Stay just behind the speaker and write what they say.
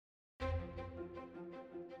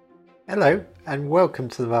Hello and welcome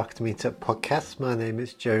to the Marketing Meetup podcast. My name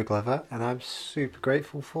is Joe Glover and I'm super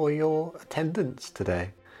grateful for your attendance today.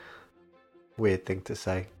 Weird thing to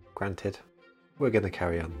say, granted. We're going to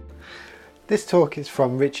carry on. This talk is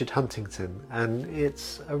from Richard Huntington and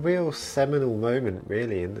it's a real seminal moment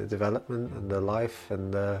really in the development and the life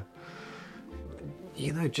and the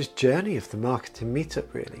just journey of the Marketing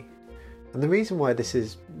Meetup really. And the reason why this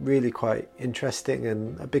is really quite interesting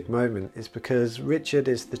and a big moment is because Richard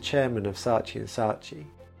is the chairman of Saatchi Saatchi.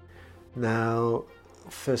 Now,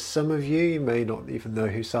 for some of you, you may not even know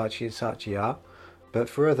who Saatchi Saatchi are, but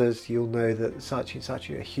for others, you'll know that Saatchi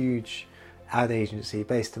Saatchi are a huge ad agency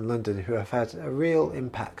based in London who have had a real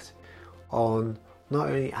impact on not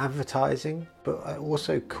only advertising, but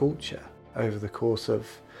also culture over the course of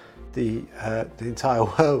the entire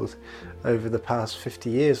world over the past 50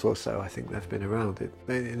 years or so. I think they've been around.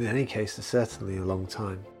 In any case, they're certainly a long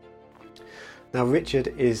time. Now,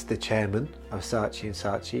 Richard is the chairman of Saatchi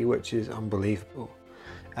Saatchi, which is unbelievable.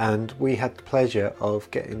 And we had the pleasure of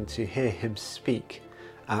getting to hear him speak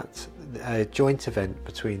at a joint event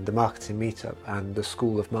between the Marketing Meetup and the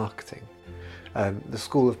School of Marketing. The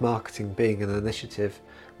School of Marketing being an initiative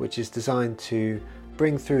which is designed to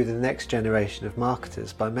bring through the next generation of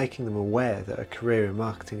marketers by making them aware that a career in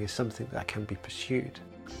marketing is something that can be pursued.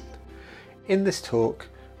 In this talk,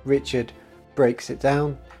 Richard breaks it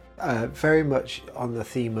down very much on the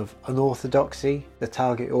theme of unorthodoxy. The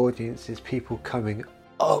target audience is people coming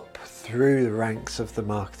up through the ranks of the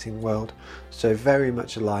marketing world, so very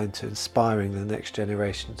much aligned to inspiring the next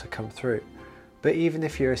generation to come through. But even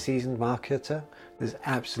if you're a seasoned marketer, there's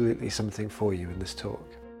absolutely something for you in this talk.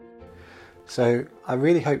 So I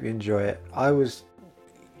really hope you enjoy it. I was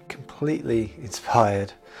completely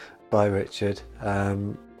inspired by Richard.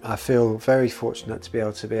 I feel very fortunate to be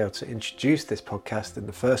able to introduce this podcast in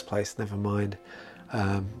the first place, never mind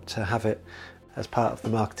to have it as part of the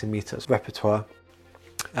Marketing Meetup's repertoire.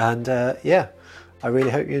 And I really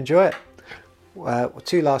hope you enjoy it.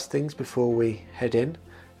 Two last things before we head in.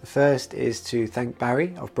 The first is to thank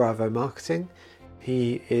Barry of Bravo Marketing.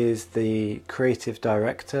 He is the creative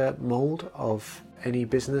director mold of any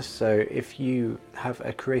business, so if you have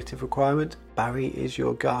a creative requirement, Barry is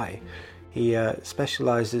your guy. He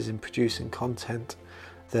specialises in producing content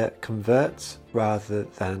that converts rather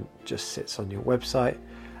than just sits on your website,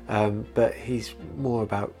 but he's more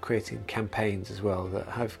about creating campaigns as well that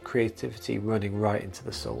have creativity running right into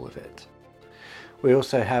the soul of it. We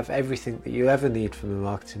also have everything that you ever need from the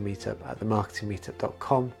Marketing Meetup at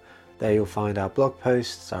themarketingmeetup.com. There you'll find our blog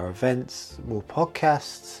posts, our events, more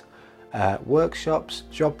podcasts, workshops,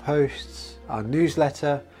 job posts, our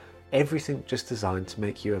newsletter, everything just designed to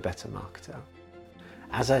make you a better marketer.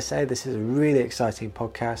 As I say, this is a really exciting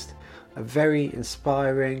podcast, a very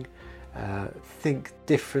inspiring, think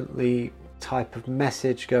differently type of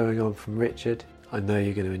message going on from Richard. I know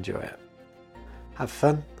you're going to enjoy it. Have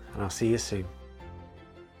fun, and I'll see you soon.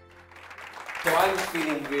 So I was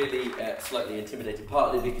feeling really slightly intimidated,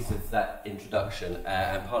 partly because of that introduction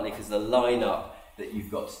and partly because of the lineup that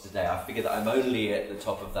you've got today. I figure that I'm only at the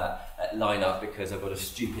top of that lineup because I've got a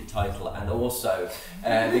stupid title, and also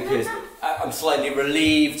because I'm slightly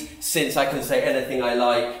relieved since I can say anything I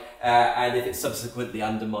like, and if it's subsequently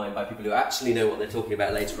undermined by people who actually know what they're talking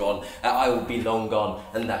about later on, I will be long gone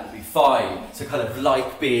and that will be fine. So kind of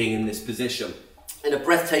like being in this position. In a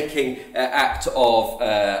breathtaking act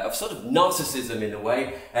of sort of narcissism in a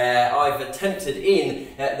way, I've attempted in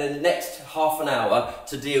the next half an hour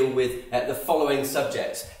to deal with the following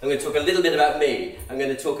subjects. I'm going to talk a little bit about me. I'm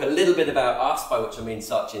going to talk a little bit about us, by which I mean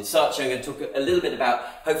Saatchi and Saatchi. I'm going to talk a little bit about,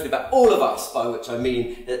 hopefully about all of us, by which I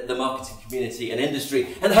mean the marketing community and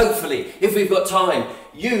industry. And hopefully, if we've got time,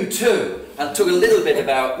 you too. I'll talk a little bit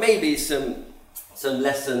about maybe some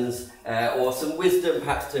lessons or some wisdom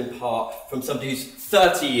perhaps to impart from somebody who's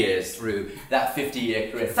 30 years through that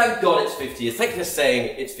 50-year career. Thank God it's 50 years. Thank you for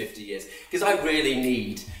saying it's 50 years, because I really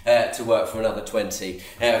need to work for another 20.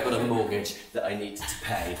 I've got a mortgage that I need to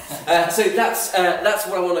pay. So that's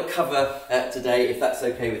what I want to cover today, if that's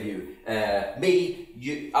okay with you. Me,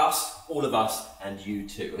 you, us, all of us, and you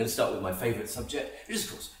too. I'm going to start with my favourite subject, which is,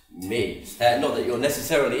 of course, me. Not that you're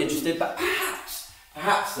necessarily interested, but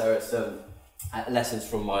perhaps there are some lessons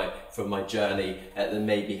from my journey that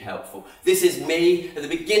may be helpful. This is me at the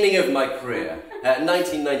beginning of my career,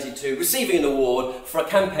 1992, receiving an award for a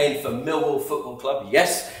campaign for Millwall Football Club.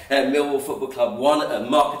 Yes, Millwall Football Club won a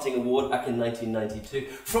marketing award back in 1992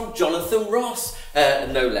 from Jonathan Ross,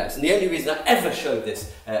 no less. And the only reason I ever show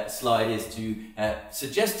this slide is to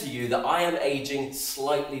suggest to you that I am aging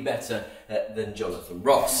slightly better than Jonathan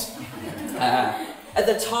Ross. At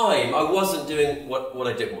the time, I wasn't doing what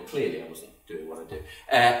I did. Well, clearly I wasn't doing what I do.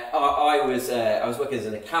 I was working as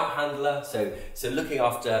an account handler, so looking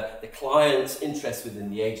after the client's interests within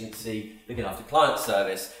the agency, looking after client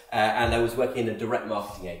service, and I was working in a direct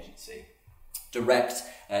marketing agency. Direct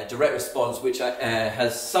response, which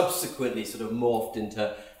has subsequently sort of morphed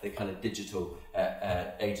into the kind of digital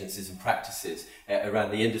agencies and practices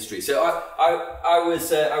around the industry. So I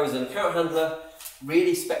was an account handler,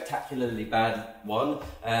 really spectacularly bad one,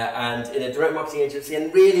 and in a direct marketing agency,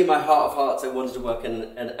 and really in my heart of hearts I wanted to work in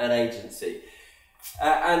an agency.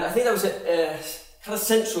 And I think that was kind of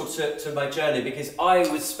central to my journey, because I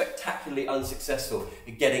was spectacularly unsuccessful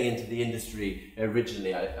in getting into the industry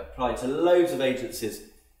originally. I applied to loads of agencies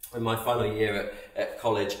in my final year at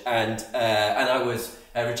college, and I was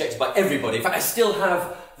rejected by everybody. In fact, I still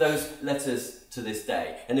have those letters to this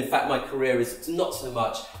day. And in fact, my career is not so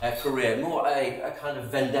much a career, more a kind of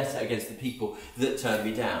vendetta against the people that turned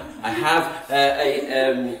me down. I have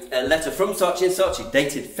a letter from Saatchi Saatchi,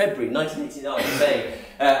 dated February 1989, saying,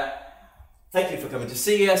 thank you for coming to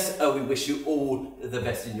see us. We wish you all the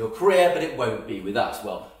best in your career, but it won't be with us.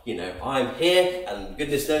 Well, you know, I'm here, and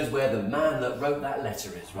goodness knows where the man that wrote that letter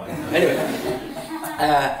is right now. Anyway,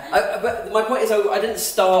 but my point is, I didn't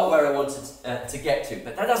start where I wanted to get to,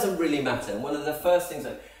 but that doesn't really matter. And one of the first things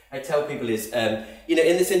I tell people is, you know,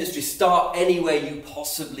 in this industry, start anywhere you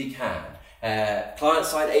possibly can. Client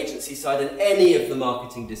side, agency side, and any of the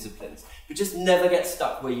marketing disciplines. But just never get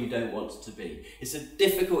stuck where you don't want to be. It's a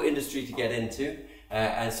difficult industry to get into,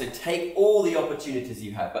 and so take all the opportunities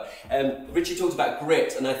you have. But Richard talks about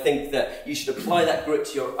grit, and I think that you should apply that grit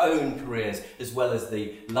to your own careers as well as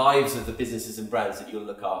the lives of the businesses and brands that you'll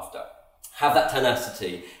look after. Have that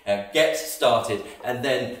tenacity, get started, and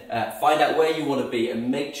then find out where you want to be and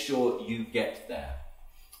make sure you get there.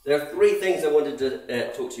 There are three things I wanted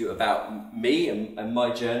to talk to you about me and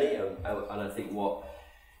my journey, and I think what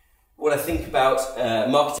I think about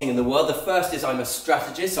marketing in the world. The first is I'm a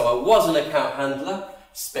strategist, so I was an account handler,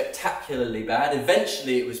 spectacularly bad.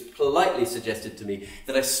 Eventually it was politely suggested to me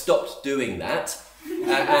that I stopped doing that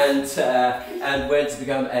and went to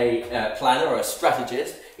become a planner or a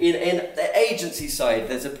strategist. In the agency side,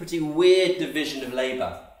 there's a pretty weird division of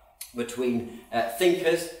labour between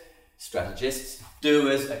thinkers, strategists,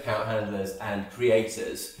 doers, account handlers, and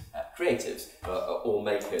creators, creatives or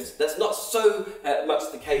makers. That's not so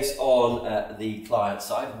much the case on the client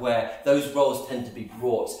side, where those roles tend to be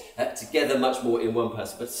brought together much more in one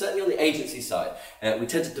person. But certainly on the agency side, we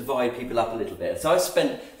tend to divide people up a little bit. So I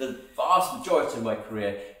spent the vast majority of my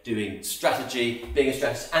career doing strategy, being a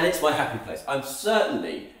strategist, and it's my happy place. I'm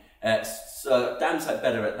certainly damn sight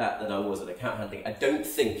better at that than I was at account handling. I don't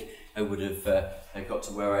think I would have got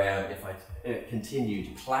to where I am if I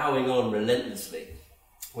continued ploughing on relentlessly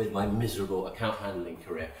with my miserable account handling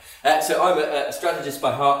career. So I'm a strategist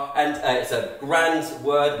by heart, and it's a grand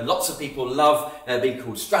word. Lots of people love being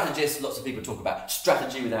called strategists. Lots of people talk about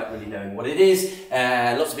strategy without really knowing what it is.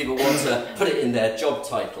 Lots of people want to put it in their job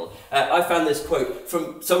title. I found this quote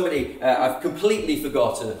from somebody I've completely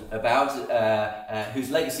forgotten about,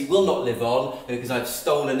 whose legacy will not live on because I've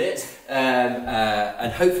stolen it,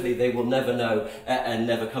 and hopefully they will never know and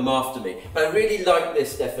never come after me. But I really like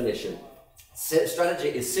this definition. Strategy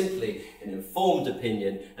is simply an informed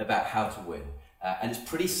opinion about how to win, and it's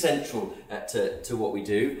pretty central to what we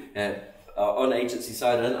do on agency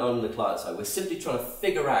side and on the client side. We're simply trying to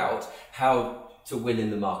figure out how to win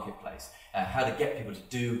in the marketplace, how to get people to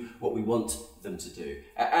do what we want them to do,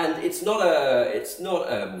 and it's not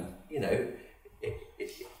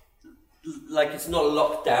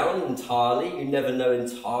locked down entirely. You never know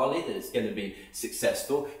entirely that it's going to be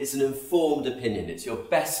successful. It's an informed opinion. It's your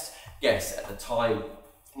best guess at the time,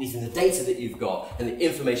 using the data that you've got and the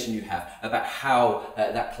information you have about how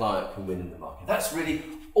that client can win in the market. That's really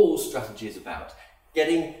all strategy is about,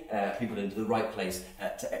 getting people into the right place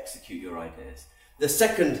to execute your ideas. The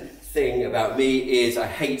second thing about me is I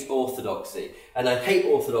hate orthodoxy. And I hate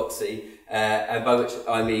orthodoxy, and by which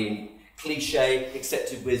I mean cliche,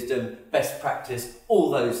 accepted wisdom, best practice, all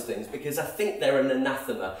those things, because I think they're an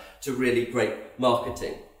anathema to really great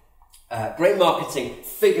marketing. Great marketing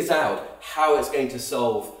figures out how it's going to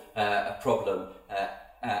solve a problem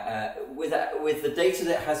with the data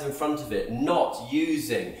that it has in front of it, not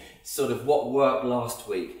using sort of what worked last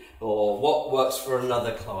week or what works for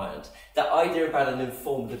another client. That idea about an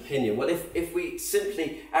informed opinion. Well, if we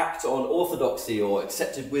simply act on orthodoxy or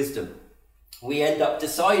accepted wisdom, we end up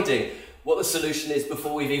deciding what the solution is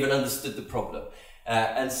before we've even understood the problem.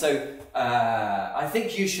 And so I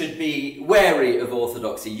think you should be wary of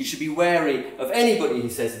orthodoxy. You should be wary of anybody who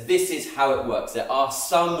says this is how it works. There are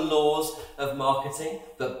some laws of marketing,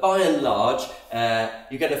 but by and large,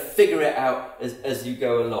 you're going to figure it out as you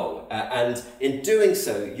go along. And in doing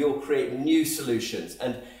so, you'll create new solutions.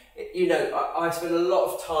 And you know, I spend a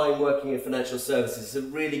lot of time working in financial services. It's a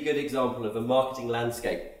really good example of a marketing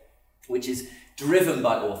landscape which is driven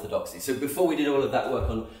by orthodoxy. So before we did all of that work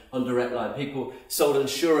on Direct Line, people sold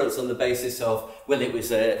insurance on the basis of, well, it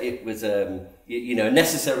was a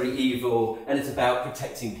necessary evil, and it's about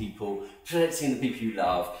protecting people, protecting the people you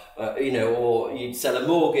love, or you'd sell a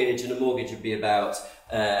mortgage, and a mortgage would be about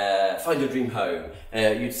find your dream home.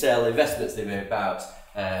 You'd sell investments, they were about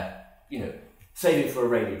saving for a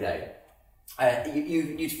rainy day.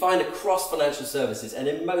 You'd find across financial services, and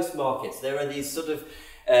in most markets, there are these sort of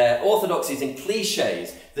orthodoxies and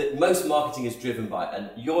cliches that most marketing is driven by, and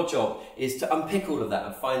your job is to unpick all of that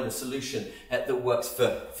and find the solution that works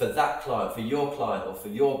for that client, for your client, or for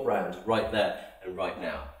your brand right there and right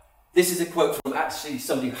now. This is a quote from actually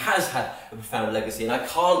somebody who has had a profound legacy, and I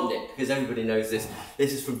can't nit because everybody knows this.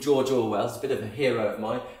 This is from George Orwell. It's a bit of a hero of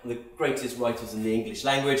mine, one of the greatest writers in the English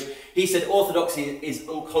language. He said, "Orthodoxy is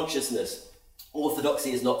unconsciousness.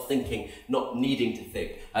 Orthodoxy is not thinking, not needing to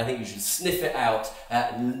think." I think you should sniff it out,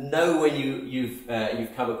 know when you've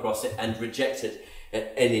come across it, and reject it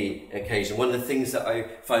at any occasion. One of the things that I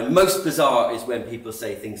find most bizarre is when people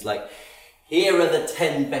say things like, "Here are the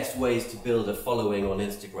 10 best ways to build a following on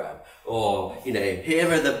Instagram," or "Here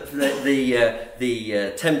are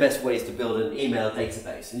the 10 best ways to build an email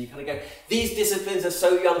database," and you kind of go, these disciplines are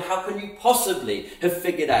so young. How can you possibly have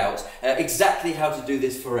figured out exactly how to do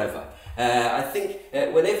this forever? I think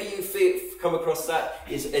whenever you come across that,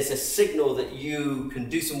 it's a signal that you can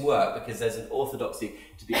do some work, because there's an orthodoxy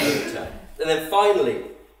to be overturned. And then finally,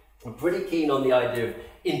 I'm pretty keen on the idea of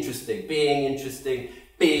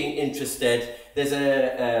being interested. There's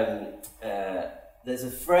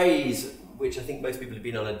a phrase which I think most people who've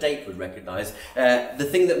been on a date would recognise. The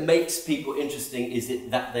thing that makes people interesting is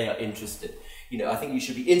that they are interested. I think you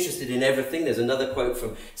should be interested in everything. There's another quote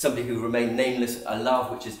from somebody who remained nameless, I love,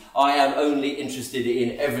 which is, "I am only interested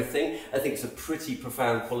in everything." I think it's a pretty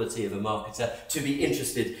profound quality of a marketer, to be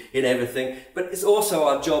interested in everything. But it's also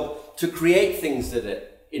our job to create things that are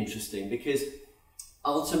interesting, because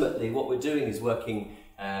ultimately what we're doing is working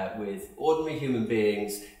with ordinary human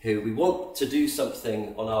beings who we want to do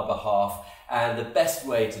something on our behalf, and the best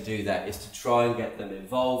way to do that is to try and get them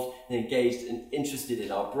involved and engaged and interested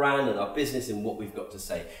in our brand and our business and what we've got to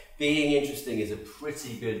say. Being interesting is a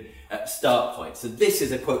pretty good start point. So this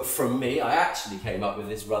is a quote from me. I actually came up with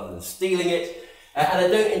this rather than stealing it, and I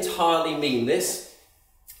don't entirely mean this.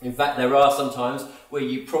 In fact, there are some times where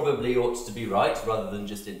you probably ought to be right rather than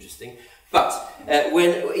just interesting. But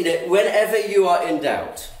whenever you are in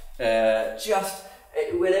doubt,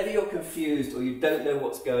 whenever you're confused, or you don't know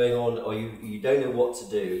what's going on, or you don't know what to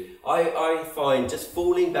do, I find just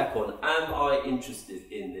falling back on, am I interested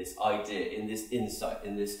in this idea, in this insight,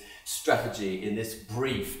 in this strategy, in this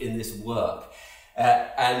brief, in this work?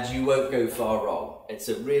 And you won't go far wrong. It's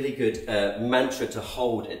a really good mantra to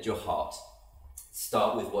hold at your heart.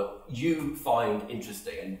 Start with what you find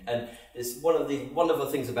interesting, and it's one of the wonderful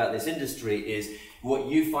things about this industry is what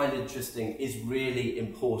you find interesting is really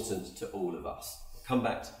important to all of us. I'll come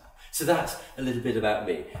back to that. So that's a little bit about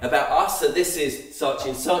me, about us. So this is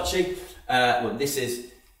Saatchi Saatchi. This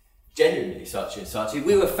is genuinely Saatchi Saatchi.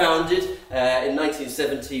 We were founded in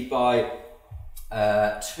 1970 by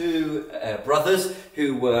two brothers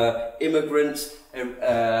who were immigrants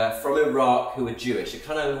from Iraq, who were Jewish, a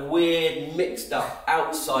kind of weird, mixed up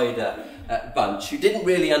outsider bunch who didn't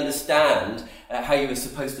really understand how you were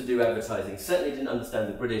supposed to do advertising, certainly didn't understand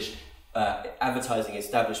the British advertising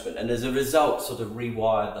establishment, and as a result sort of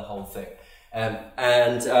rewired the whole thing.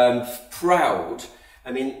 Proud,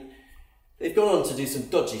 I mean, they've gone on to do some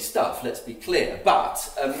dodgy stuff, let's be clear, but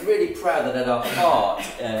I'm really proud that at our heart,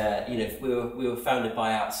 we were founded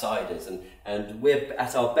by outsiders, and we're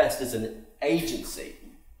at our best as an agency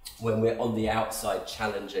when we're on the outside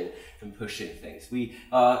challenging and pushing things. We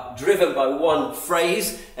are driven by one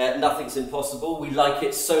phrase, nothing's impossible. We like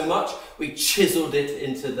it so much, we chiseled it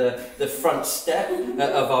into the front step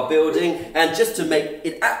of our building, and just to make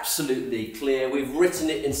it absolutely clear, we've written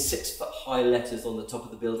it in 6-foot-high letters on the top of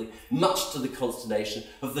the building, much to the consternation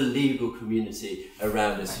of the legal community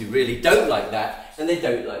around us, who really don't like that, and they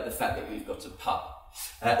don't like the fact that we've got a pub.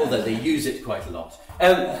 Although they use it quite a lot.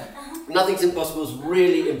 Nothing's impossible is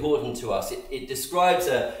really important to us. It describes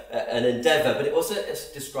an endeavour, but it also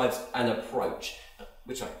describes an approach.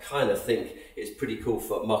 which I kind of think is pretty cool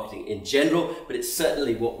for marketing in general, but it's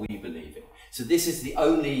certainly what we believe in. So this is the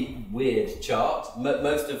only weird chart.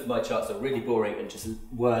 Most of my charts are really boring and just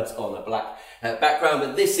words on a black background,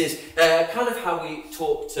 but this is kind of how we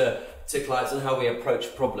talk to clients and how we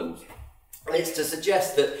approach problems. And it's to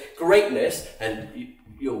suggest that greatness, and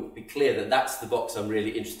you'll be clear that that's the box I'm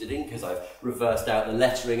really interested in because I've reversed out the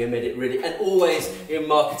lettering and made it really, and always in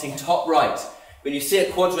marketing, top right. When you see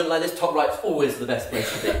a quadrant like this, top right's always the best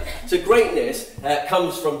place to be. So greatness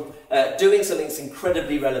comes from doing something that's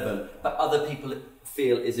incredibly relevant, but other people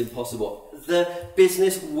feel is impossible. The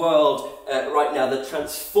business world right now, the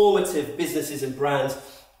transformative businesses and brands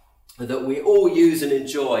that we all use and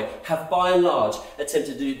enjoy have by and large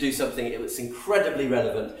attempted to do something that's incredibly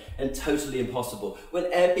relevant and totally impossible. When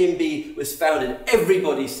Airbnb was founded,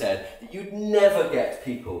 everybody said that you'd never get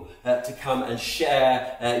people to come and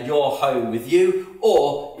share your home with you,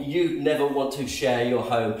 or you'd never want to share your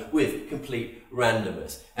home with complete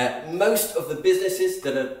randomers. Most of the businesses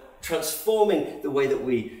that are transforming the way that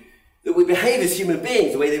we behave as human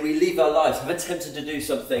beings, the way that we live our lives, have attempted to do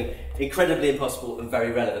something incredibly impossible and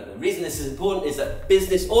very relevant. The reason this is important is that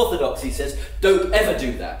business orthodoxy says don't ever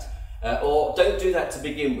do that, or don't do that to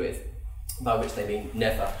begin with, by which they mean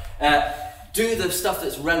never. Do the stuff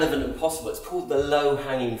that's relevant and possible. It's called the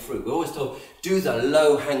low-hanging fruit. We're always told, do the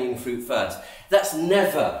low-hanging fruit first.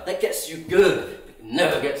 That gets you good, but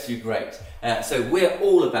never gets you great. So we're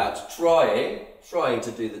all about trying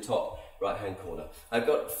to do the top right-hand corner. I've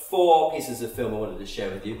got 4 pieces of film I wanted to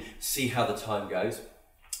share with you, see how the time goes.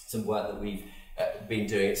 Some work that we've been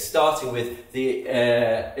doing, starting with the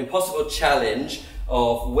impossible challenge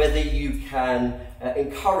of whether you can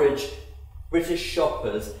encourage British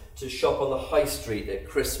shoppers to shop on the high street at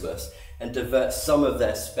Christmas and divert some of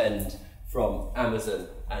their spend from Amazon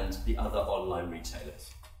and the other online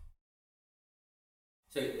retailers.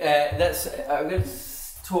 So I'm going to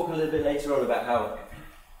talk a little bit later on about how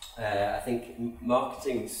I think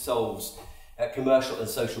marketing solves commercial and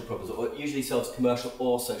social problems, or it usually solves commercial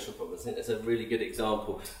or social problems. I think there's a really good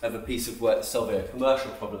example of a piece of work solving a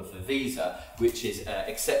commercial problem for Visa, which is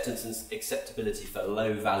acceptance and acceptability for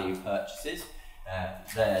low-value purchases.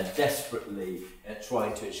 They're desperately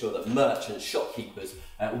trying to ensure that merchants, shopkeepers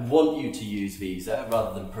want you to use Visa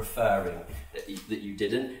rather than preferring that you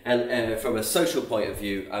didn't. And from a social point of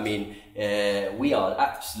view, I mean, we are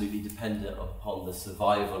absolutely dependent upon the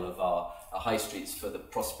survival of our high streets for the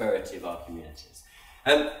prosperity of our communities.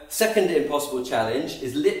 Second impossible challenge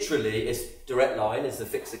is literally, it's Direct Line, it's the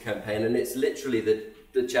Fixer campaign, and it's literally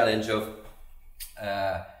the challenge of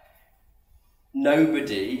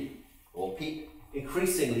nobody, or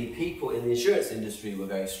increasingly people in the insurance industry were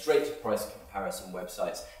going straight to price comparison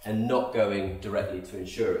websites and not going directly to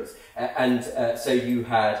insurers. So you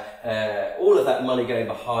had all of that money going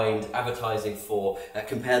behind advertising for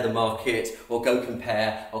Compare the Market or Go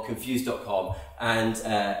Compare or Confused.com, and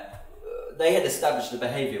they had established a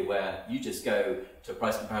behaviour where you just go to a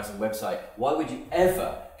price comparison website. Why would you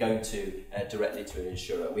ever go directly to an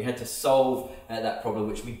insurer? We had to solve that problem,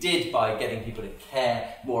 which we did by getting people to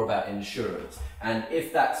care more about insurance. And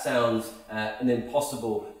if that sounds an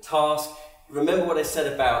impossible task, remember what I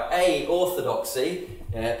said about orthodoxy,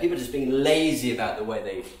 people just being lazy about the way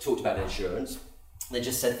they talked about insurance. They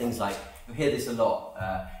just said things like, you hear this a lot,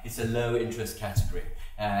 it's a low interest category.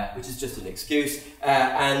 Which is just an excuse,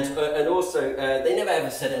 and also they never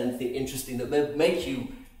ever said anything interesting that would make you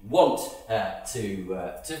want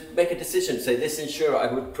to make a decision. Say, this insurer,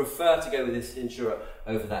 I would prefer to go with this insurer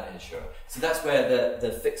over that insurer. So that's where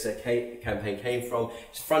the Fixer campaign came from.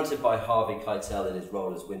 It's fronted by Harvey Keitel in his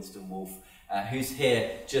role as Winston Wolfe, who's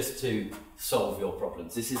here just to solve your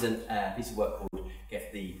problems. This is a piece of work called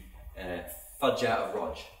Get the Fudge Out of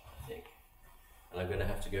Rog, I think. And I'm going to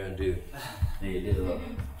have to go and do the little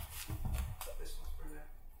one. This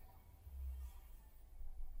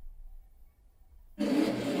one's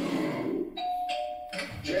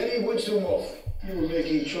Jenny Winston Wolfe, you were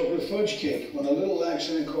making chocolate fudge cake when a little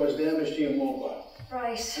accident caused damage to your mobile.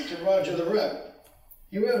 Right. To Roger the rep.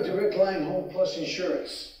 You have Direct Line Home Plus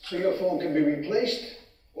insurance, so your phone can be replaced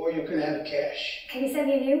or you can have cash. Can you send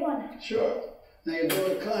me a new one? Sure. Now your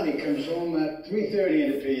daughter Connie comes home at 3:30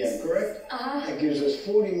 in the p.m., correct? That gives us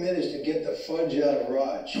 40 minutes to get the fudge out of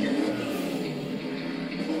Raj.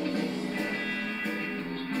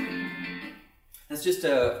 That's just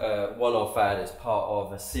a one-off ad as part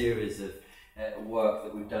of a series of work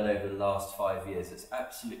that we've done over the last 5 years that's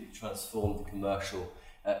absolutely transformed the commercial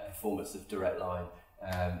performance of Direct Line.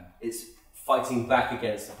 It's fighting back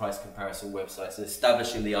against the price comparison websites and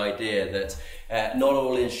establishing the idea that not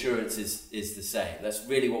all insurance is the same. That's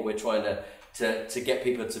really what we're trying to to get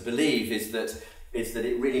people to believe is that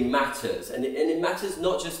it really matters, and it matters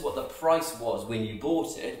not just what the price was when you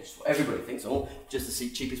bought it, which is what everybody thinks, oh, just the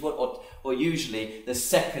cheapest one, or usually the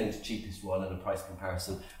second cheapest one on a price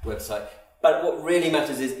comparison website. But what really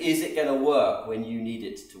matters is it going to work when you need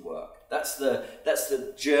it to work? That's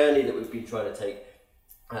the journey that we've been trying to take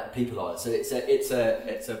people on. So it's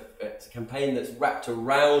a campaign that's wrapped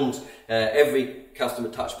around every customer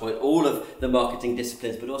touch point, all of the marketing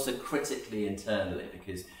disciplines, but also critically internally,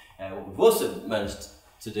 because what we've also managed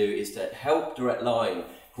to do is to help Direct Line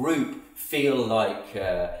Group feel like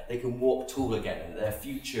they can walk tall again, and their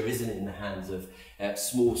future isn't in the hands of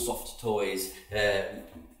small soft toys.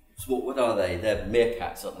 Small, what are they? They're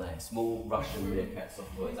meerkats, aren't they? Small Russian meerkat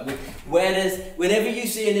soft toys. I mean, whenever you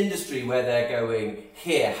see an industry where they're going,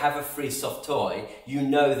 here, have a free soft toy, you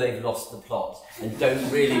know they've lost the plot and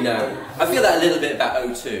don't really know. I feel that a little bit about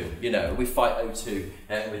O2, you know, we fight O2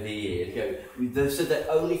 with EE. So the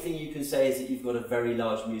only thing you can say is that you've got a very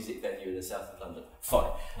large music venue in the south of London.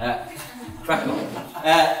 Fine. Crack on.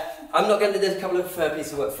 I'm not going to do a couple of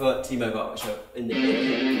pieces of work for T-Mobile, which in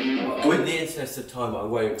the interest of time I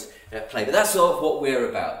won't play, but that's sort of what we're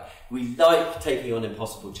about. We like taking on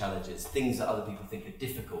impossible challenges, things that other people think are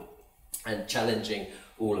difficult, and challenging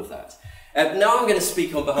all of that. Now I'm going to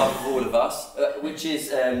speak on behalf of all of us, which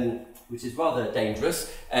is rather dangerous,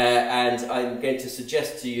 and I'm going to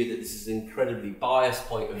suggest to you that this is an incredibly biased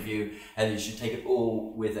point of view, and you should take it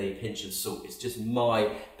all with a pinch of salt. It's just my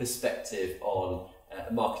perspective on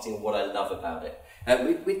marketing and what I love about it.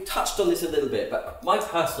 We touched on this a little bit, but my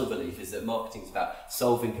personal belief is that marketing is about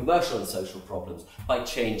solving commercial and social problems by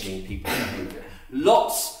changing people's behaviour.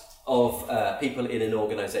 Lots of people in an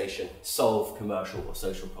organisation solve commercial or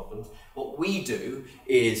social problems. What we do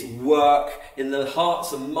is work in the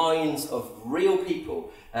hearts and minds of real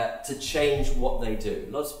people to change what they do.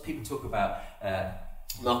 Lots of people talk about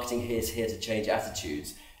marketing is here to change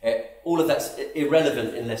attitudes. All of that's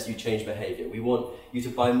irrelevant unless you change behaviour. We want you to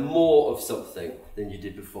buy more of something than you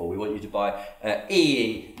did before. We want you to buy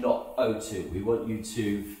EE, not O2. We want you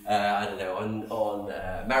to, on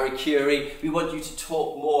Marie Curie, we want you to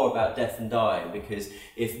talk more about death and dying, because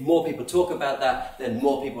if more people talk about that, then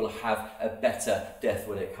more people will have a better death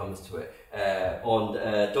when it comes to it. On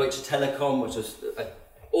Deutsche Telekom, which was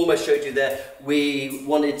almost showed you there, we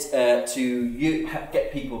wanted to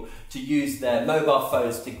get people to use their mobile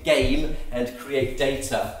phones to game and create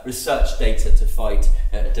data, research data to fight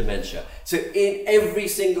dementia. So in every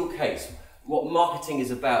single case, what marketing is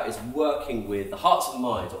about is working with the hearts and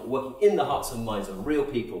minds, or working in the hearts and minds of real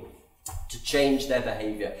people to change their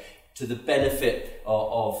behaviour to the benefit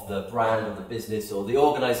of the brand or the business or the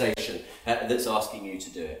organisation that's asking you to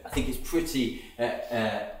do it. I think it's pretty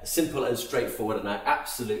simple and straightforward, and I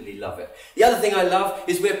absolutely love it. The other thing I love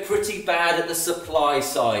is we're pretty bad at the supply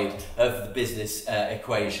side of the business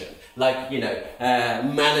equation, like,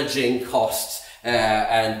 managing costs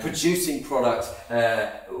and producing products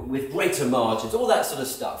with greater margins, all that sort of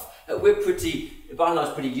stuff. We're by and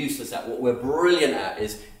large, pretty useless at. What we're brilliant at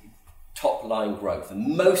is top-line growth,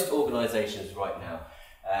 and most organisations right now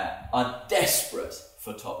are desperate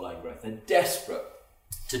for top-line growth. They're desperate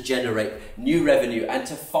to generate new revenue and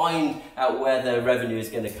to find out where their revenue is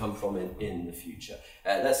going to come from in the future.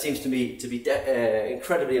 That seems to me to be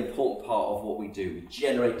incredibly important part of what we do. We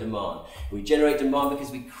generate demand. We generate demand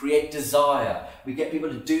because we create desire. We get people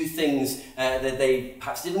to do things that they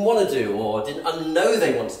perhaps didn't want to do or didn't know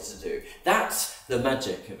they wanted to do. That's the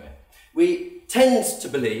magic of it. We tend to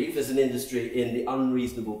believe, as an industry, in the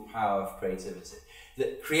unreasonable power of creativity.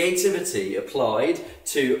 That creativity applied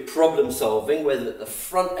to problem solving, whether at the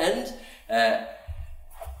front end,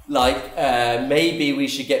 maybe we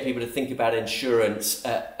should get people to think about insurance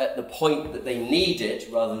at the point that they need it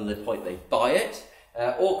rather than the point they buy it,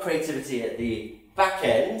 or creativity at the back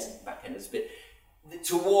end is a bit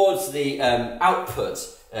towards the output,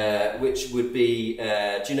 which would be,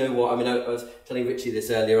 do you know what? I mean, I was telling Richie this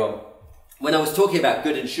earlier on. When I was talking about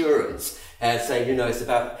good insurance, saying, it's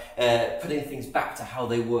about putting things back to how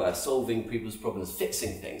they were, solving people's problems,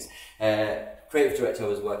 fixing things. Creative director I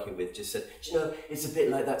was working with just said, it's a bit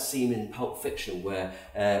like that scene in Pulp Fiction where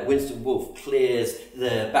Winston Wolfe clears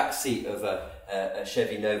the back seat of a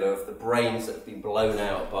Chevy Nova of the brains that have been blown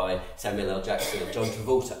out by Samuel L. Jackson and John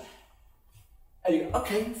Travolta. And you go,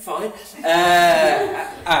 okay, fine.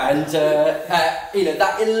 That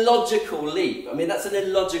illogical leap, that's an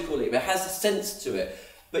illogical leap. It has a sense to it.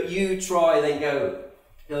 But you try then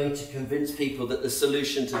going to convince people that the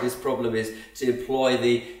solution to this problem is to employ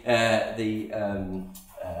the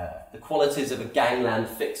qualities of a gangland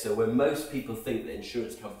fixer, where most people think that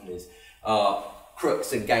insurance companies are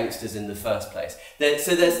crooks and gangsters in the first place. There's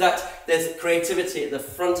creativity at the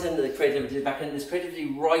front end, and the creativity at the back end. There's creativity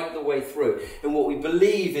right the way through. And what we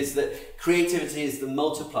believe is that creativity is the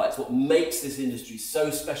multiplier. It's what makes this industry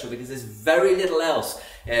so special, because there's very little else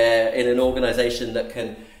in an organisation that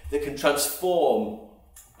can transform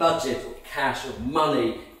budget or cash or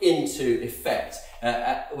money into effect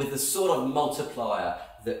with the sort of multiplier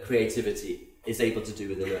that creativity is able to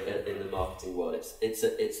do in the marketing world.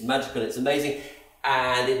 It's magical, it's amazing,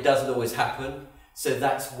 and it doesn't always happen. So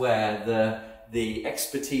that's where the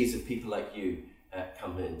expertise of people like you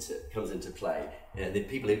comes into play. The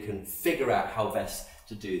people who can figure out how best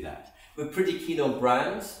to do that. We're pretty keen on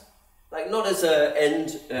brands, like not as an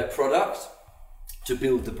end product to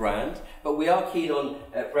build the brand, but we are keen on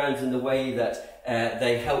brands in the way that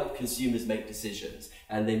they help consumers make decisions,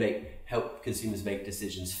 and they help consumers make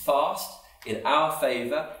decisions fast, in our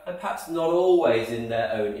favour, and perhaps not always in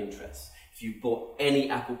their own interests. If you've bought any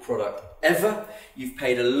Apple product ever, you've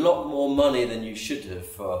paid a lot more money than you should have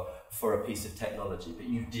for a piece of technology, but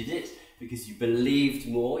you did it because you believed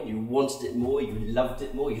more, you wanted it more, you loved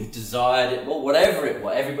it more, you desired it more, whatever it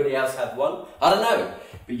was. Everybody else had one, I don't know,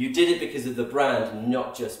 but you did it because of the brand,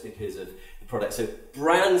 not just because of the product. So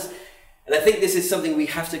brands. And I think this is something we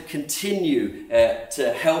have to continue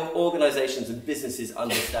to help organisations and businesses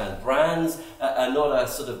understand. Brands are not a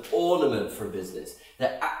sort of ornament for a business.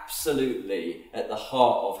 They're absolutely at the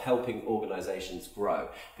heart of helping organisations grow,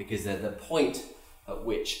 because they're the point at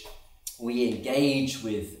which we engage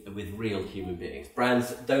with real human beings.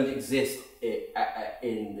 Brands don't exist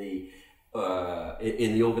in the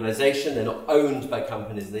organisation. They're not owned by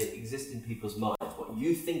companies. They exist in people's minds. What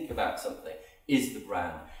you think about something is the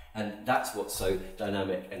brand. And that's what's so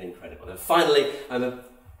dynamic and incredible. And finally, I'm a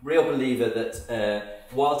real believer that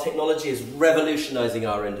while technology is revolutionising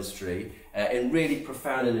our industry in really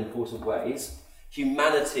profound and important ways,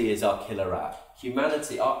 humanity is our killer app.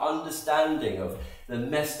 Humanity, our understanding of the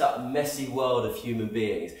messed up, messy world of human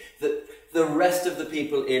beings that the rest of the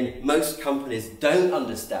people in most companies don't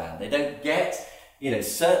understand. They don't get,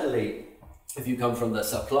 certainly if you come from the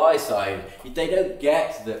supply side, they don't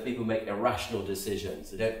get that people make irrational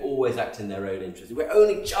decisions. They don't always act in their own interest. We're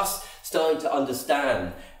only just starting to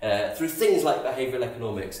understand through things like behavioural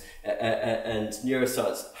economics and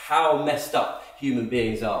neuroscience how messed up human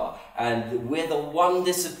beings are. And we're the one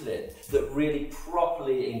discipline that really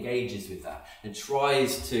properly engages with that and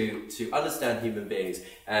tries to understand human beings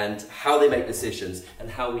and how they make decisions and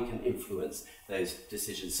how we can influence those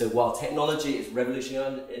decisions. So while technology is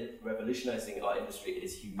revolutionising our industry, it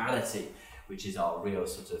is humanity which is our real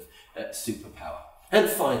sort of superpower. And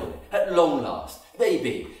finally, at long last,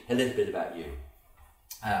 maybe a little bit about you,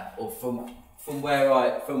 or from where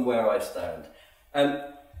I stand.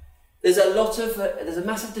 There's a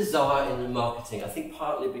massive desire in marketing, I think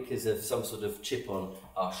partly because of some sort of chip on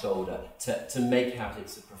our shoulder to make out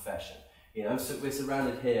it's a profession. So we're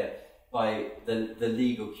surrounded here by the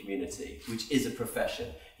legal community, which is a profession.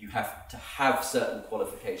 You have to have certain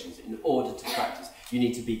qualifications in order to practice. You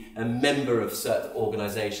need to be a member of certain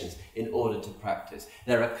organisations in order to practice.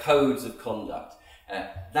 There are codes of conduct.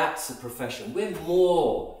 That's a profession. We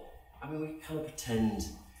kind of pretend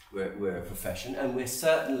we're a profession, and we're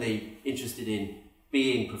certainly interested in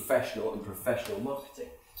being professional and professional marketing.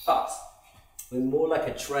 But we're more like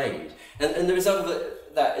a trade. And the result of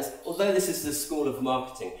that is, although this is the school of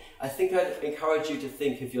marketing, I think I'd encourage you to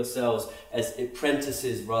think of yourselves as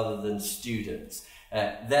apprentices rather than students.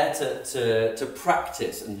 There to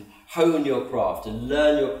practice and hone your craft and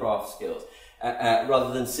learn your craft skills,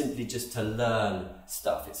 rather than simply just to learn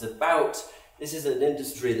stuff. This is an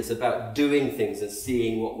industry that's about doing things and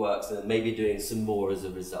seeing what works and maybe doing some more as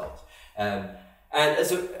a result. And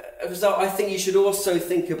as a result, I think you should also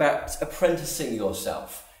think about apprenticing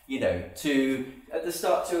yourself, at the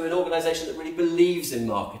start to an organisation that really believes in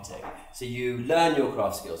marketing. So you learn your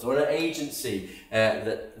craft skills, or an agency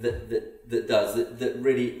that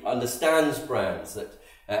really understands brands, that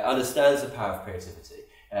understands the power of creativity.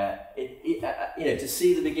 To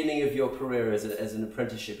see the beginning of your career as an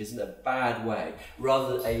apprenticeship isn't a bad way,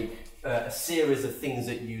 rather than a series of things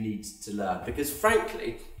that you need to learn. Because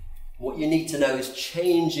frankly, what you need to know is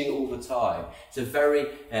changing all the time. It's a very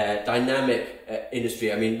dynamic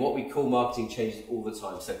industry. I mean, what we call marketing changes all the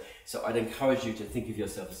time. So I'd encourage you to think of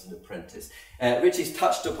yourself as an apprentice. Richie's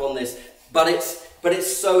touched upon this, but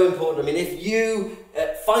it's so important. I mean, if you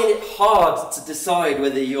find it hard to decide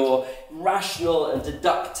whether you're rational and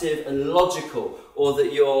deductive and logical, or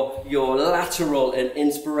that you're lateral and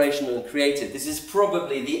inspirational and creative, this is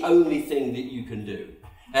probably the only thing that you can do.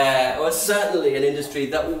 Or certainly an industry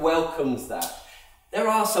that welcomes that. There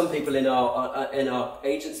are some people in our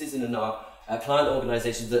agencies and in our client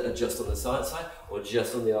organisations that are just on the science side or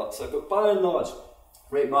just on the art side, but by and large,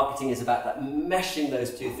 great marketing is about that meshing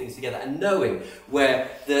those two things together and knowing where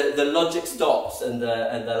the logic stops and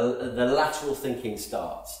the lateral thinking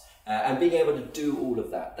starts, and being able to do all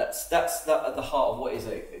of that. That's at the heart of what is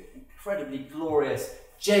an incredibly glorious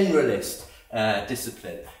generalist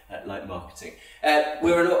discipline like marketing.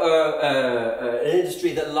 We're an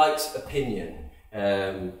industry that likes opinion.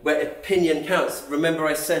 Where opinion counts. Remember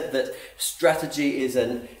I said that strategy is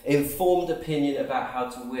an informed opinion about how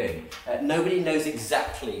to win. Nobody knows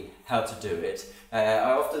exactly how to do it.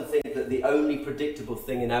 I often think that the only predictable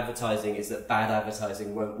thing in advertising is that bad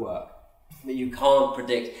advertising won't work. But you can't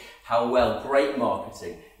predict how well great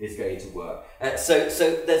marketing is going to work. So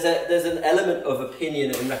there's an element of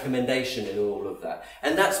opinion and recommendation in all of that.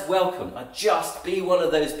 And that's welcome. Just be one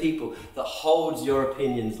of those people that holds your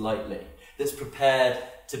opinions lightly, that's prepared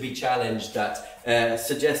to be challenged, that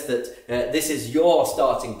suggests that this is your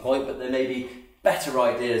starting point, but there may be better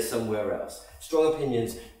ideas somewhere else. Strong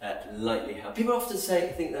opinions lightly held. People often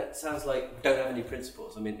think that sounds like don't have any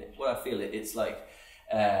principles. I mean, what I feel it's like,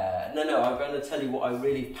 no, I'm going to tell you what I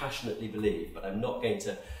really passionately believe, but I'm not going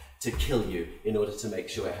to kill you in order to make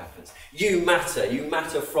sure it happens. You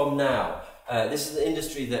matter from now. This is an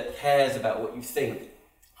industry that cares about what you think,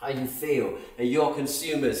 how you feel, your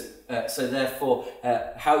consumers, so therefore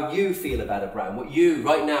how you feel about a brand, what you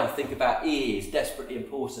right now think about is desperately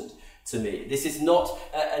important to me. This is not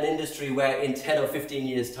an industry where in 10 or 15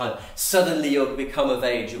 years time suddenly you'll become of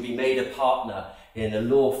age, you'll be made a partner in a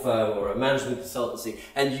law firm or a management consultancy,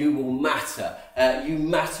 and you will matter. You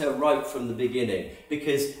matter right from the beginning,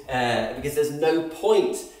 because there's no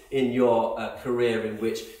point in your career in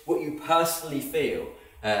which what you personally feel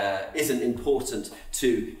isn't important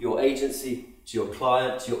to your agency, to your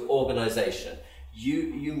client, to your organisation.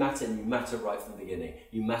 You matter, and you matter right from the beginning.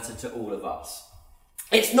 You matter to all of us.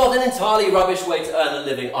 It's not an entirely rubbish way to earn a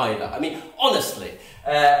living either. I mean, honestly,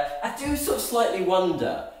 I do sort of slightly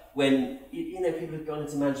wonder when people have gone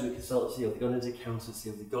into management consultancy, or they've gone into accountancy,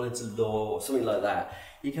 or they've gone into law, or something like that.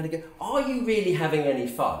 You kind of go, are you really having any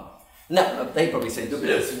fun? No, they probably say, no,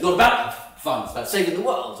 it's not about fun, it's about saving the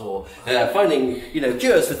world, or finding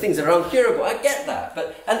cures for things that are uncurable. I get that,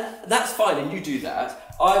 and that's fine, and you do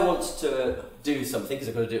that. I want to do something, because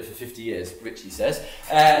I've got to do it for 50 years, Richie says,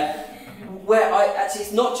 where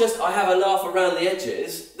it's not just I have a laugh around the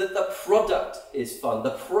edges, that the product is fun,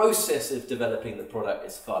 the process of developing the product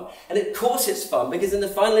is fun. And of course it's fun, because in the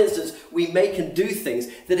final instance, we make and do things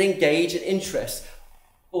that engage and interest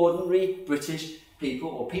ordinary British people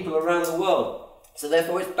or people around the world. So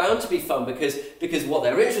therefore it's bound to be fun, because what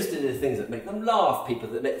they're interested in are things that make them laugh,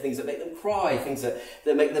 things that make them cry, things that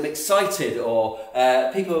make them excited, or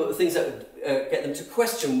things that get them to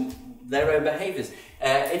question their own behaviours.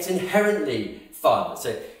 It's inherently fun.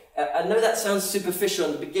 So I know that sounds superficial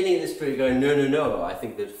in the beginning of this period, going, no, I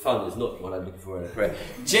think that fun is not what I'm looking for in a career.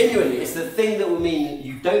 Genuinely, it's the thing that will mean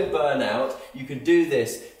you don't burn out, you can do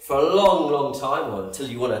this for a long, long time, or until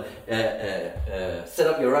you want to set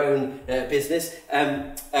up your own business,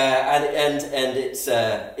 and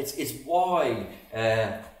it's why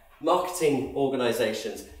marketing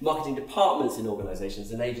organisations, marketing departments in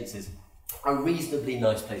organisations and agencies are reasonably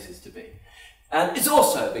nice places to be. And it's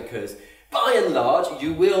also because, by and large,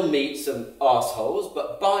 you will meet some arseholes,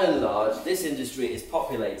 but by and large, this industry is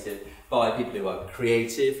populated by people who are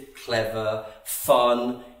creative, clever,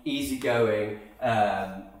 fun, easygoing,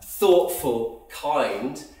 thoughtful,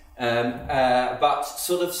 kind, but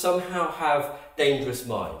sort of somehow have dangerous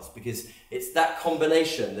minds, because it's that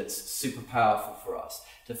combination that's super powerful for us.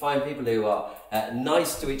 To find people who are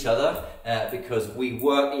nice to each other, because we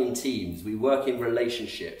work in teams, we work in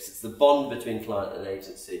relationships. It's the bond between client and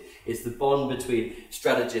agency. It's the bond between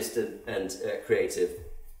strategist and creative.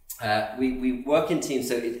 We work in teams,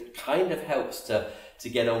 so it kind of helps to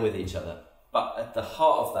get on with each other. But at the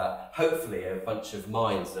heart of that, hopefully, are a bunch of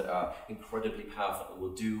minds that are incredibly powerful and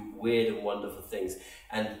will do weird and wonderful things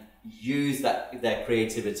and use their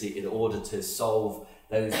creativity in order to solve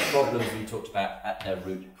those problems we talked about at their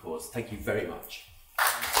root cause. Thank you very much.